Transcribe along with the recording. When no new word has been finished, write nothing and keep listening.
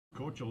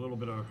Coach, a little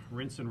bit of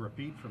rinse and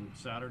repeat from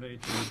Saturday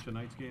to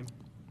tonight's game?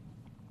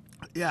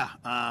 Yeah,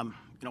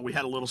 we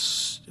had a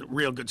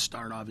real good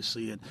start,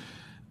 obviously, and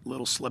a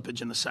little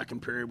slippage in the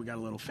second period. We got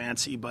a little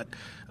fancy, but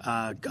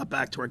got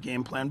back to our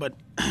game plan. But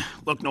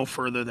look no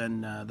further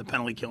than the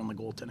penalty kill and the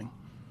goaltending.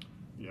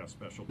 Yeah,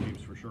 special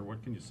teams for sure.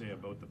 What can you say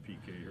about the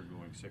PK here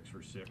going 6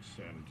 for 6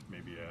 and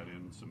maybe add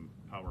in some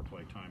power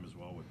play time as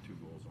well with 2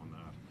 goals on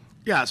that?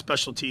 Yeah,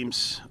 special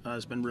teams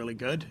has been really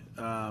good.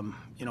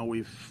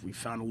 We've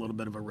found a little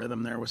bit of a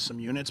rhythm there with some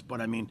units,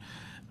 but I mean,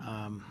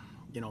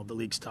 the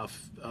league's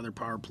tough. Other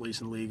power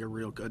plays in the league are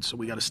real good, so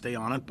we got to stay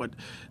on it. But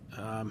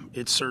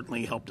it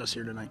certainly helped us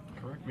here tonight.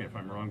 Correct me if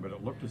I'm wrong, but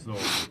it looked as though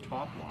the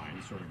top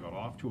line sort of got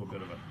off to a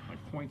bit of a,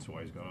 like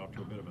points-wise, got off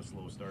to a bit of a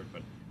slow start.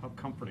 But how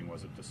comforting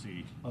was it to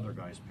see other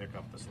guys pick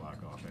up the slack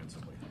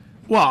offensively?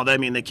 Well, I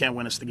mean, they can't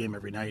win us the game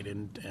every night,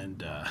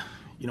 and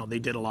they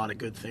did a lot of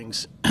good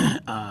things,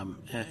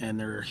 and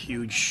they're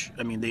huge.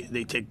 I mean,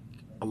 they take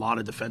a lot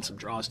of defensive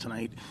draws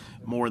tonight,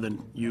 more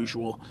than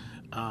usual.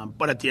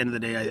 But at the end of the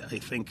day, I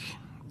think,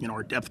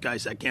 our depth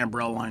guys, that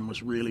Gambrell line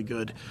was really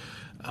good.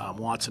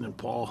 Watson and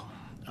Paul,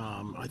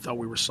 I thought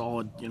we were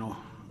solid.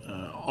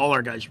 All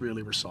our guys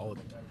really were solid.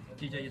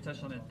 DJ, you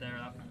touched on it there.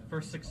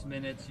 First 6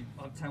 minutes, you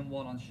have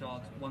 10-1 on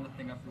shots,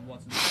 1-0 after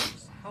Watson.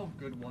 How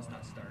good was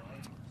that start?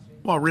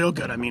 Well, real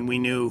good. I mean, we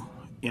knew,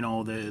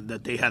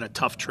 that they had a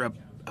tough trip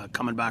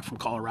coming back from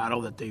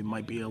Colorado, that they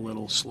might be a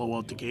little slow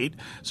out the gate.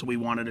 So we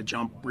wanted to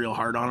jump real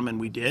hard on them, and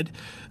we did.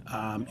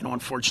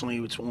 Unfortunately,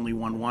 it's only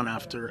 1-1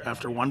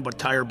 after one, but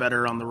tire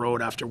better on the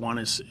road after one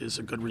is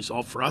a good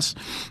result for us.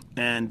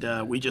 And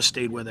we just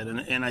stayed with it,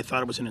 and I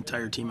thought it was an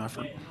entire team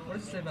effort. What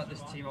does it say about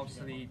this team?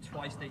 Obviously,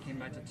 twice they came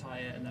back to tie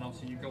it, and then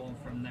obviously you go on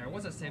from there.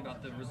 What does it say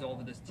about the resolve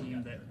of this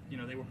team that,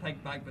 they were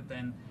pegged back, but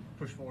then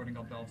pushed forward and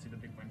got obviously the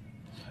big win?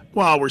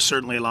 Well, we're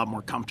certainly a lot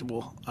more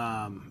comfortable,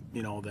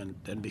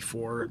 than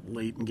before,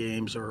 late in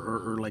games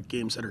or like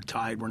games that are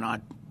tied. We're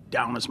not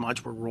down as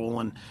much. We're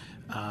rolling,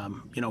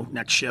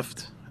 next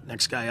shift,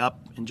 next guy up,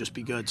 and just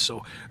be good.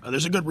 So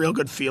there's a real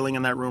good feeling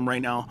in that room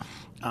right now,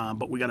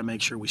 but we got to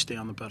make sure we stay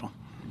on the pedal.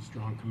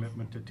 Strong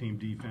commitment to team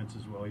defense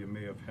as well. You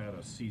may have had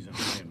a season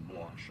high in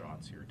block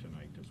shots here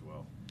tonight as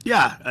well.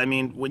 Yeah, I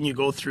mean, when you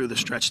go through the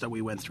stretch that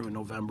we went through in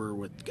November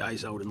with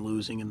guys out and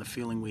losing and the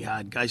feeling we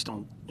had, guys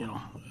don't,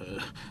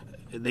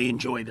 they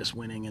enjoy this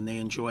winning, and they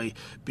enjoy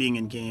being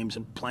in games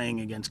and playing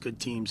against good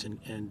teams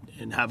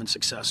and having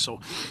success.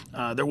 So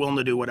they're willing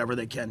to do whatever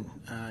they can,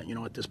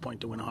 at this point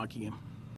to win a hockey game.